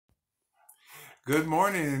Good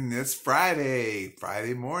morning. It's Friday.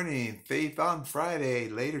 Friday morning. Faith on Friday.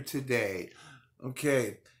 Later today.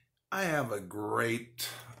 Okay. I have a great,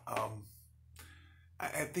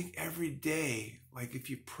 I think every day, like if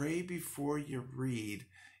you pray before you read,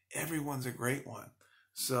 everyone's a great one.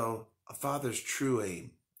 So, a father's true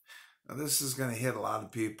aim. Now, this is going to hit a lot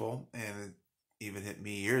of people, and it even hit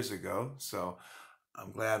me years ago. So,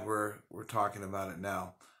 I'm glad we're talking about it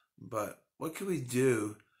now. But what can we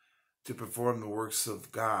do to perform the works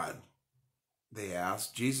of God? They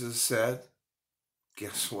asked. Jesus said,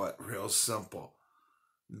 guess what? Real simple.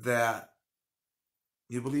 That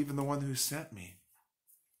you believe in the one who sent me.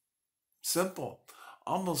 Simple.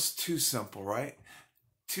 Almost too simple, right?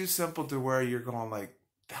 Too simple to where you're going like,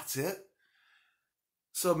 that's it?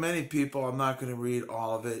 So many people, I'm not going to read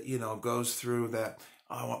all of it, goes through that,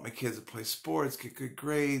 oh, I want my kids to play sports, get good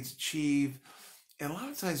grades, achieve. And a lot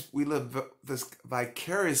of times we live this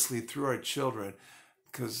vicariously through our children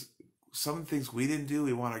because some of the things we didn't do,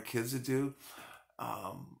 we want our kids to do,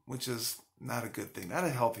 which is not a good thing, not a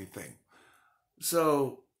healthy thing.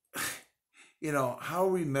 So, how are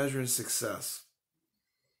we measuring success?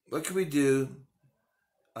 What can we do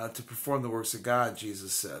to perform the works of God,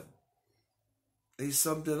 Jesus said? He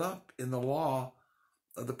summed it up in the law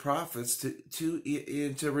of the prophets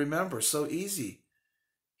to remember. So easy.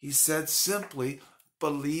 He said simply,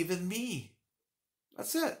 believe in me.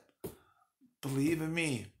 That's it. Believe in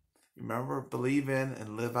me. Remember, believe in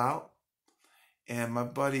and live out. And my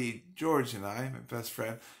buddy George and I, my best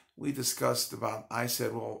friend, we discussed I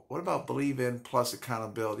said, well, what about believe in plus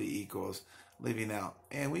accountability equals living out?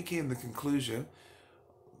 And we came to the conclusion,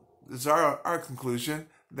 it's our conclusion,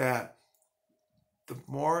 that the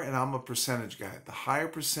more, and I'm a percentage guy, the higher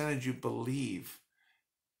percentage you believe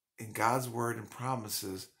in God's word and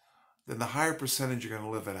promises, then the higher percentage you're going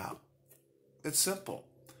to live it out. It's simple.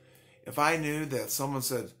 If I knew that someone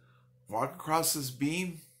said, walk across this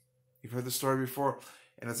beam, you've heard the story before,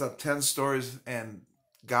 and it's up 10 stories, and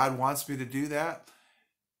God wants me to do that,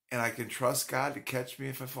 and I can trust God to catch me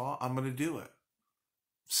if I fall, I'm going to do it.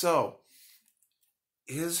 So,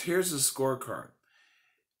 here's a scorecard.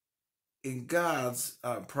 In God's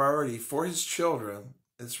priority for his children,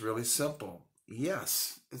 it's really simple.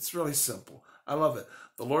 Yes, it's really simple. I love it.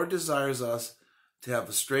 The Lord desires us to have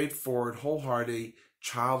a straightforward, wholehearted,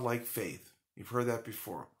 childlike faith. You've heard that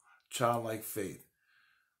before. Childlike faith.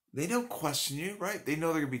 They don't question you, right? They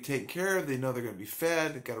know they're going to be taken care of. They know they're going to be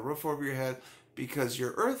fed. They've got a roof over your head because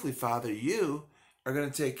your earthly father, you, are going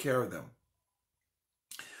to take care of them.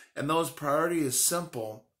 And those priority is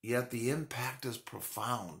simple, yet the impact is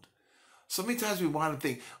profound. So many times we want to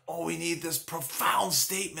think, oh, we need this profound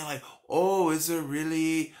statement like, oh, is there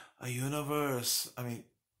really a universe? I mean,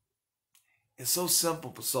 it's so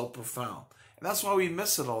simple but so profound. And that's why we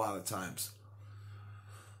miss it a lot of times.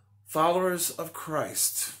 Followers of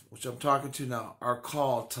Christ, which I'm talking to now, are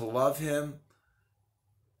called to love him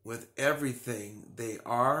with everything they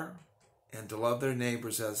are and to love their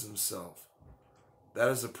neighbors as themselves. That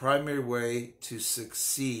is the primary way to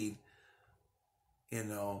succeed,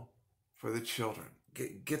 for the children.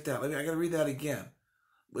 Get that. I got to read that again.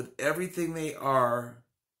 With everything they are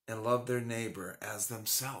and love their neighbor as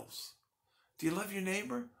themselves. Do you love your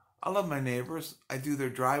neighbor? I love my neighbors. I do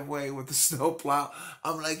their driveway with the snowplow.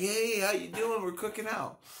 I'm like, hey, how you doing? We're cooking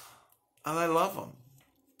out. And I love them,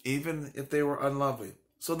 even if they were unlovely.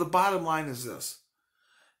 So the bottom line is this.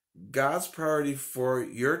 God's priority for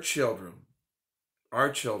your children,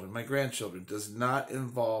 our children, my grandchildren, does not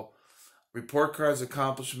involve report cards,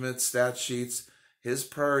 accomplishments, stat sheets. His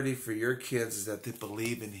priority for your kids is that they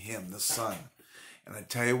believe in him, the Son. And I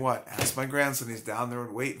tell you what, ask my grandson, he's down there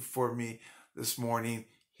waiting for me this morning.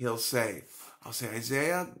 I'll say,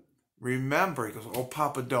 Isaiah, remember, he goes, oh,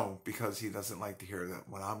 Papa, don't, because he doesn't like to hear that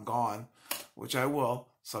when I'm gone, which I will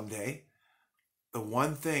someday. The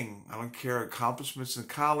one thing, I don't care accomplishments in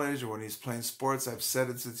college or when he's playing sports, I've said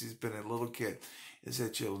it since he's been a little kid, is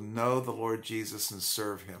that you'll know the Lord Jesus and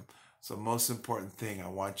serve him. It's the most important thing I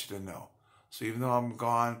want you to know. So even though I'm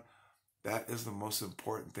gone, that is the most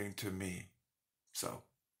important thing to me. So,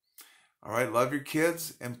 all right, love your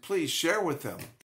kids, and please share with them.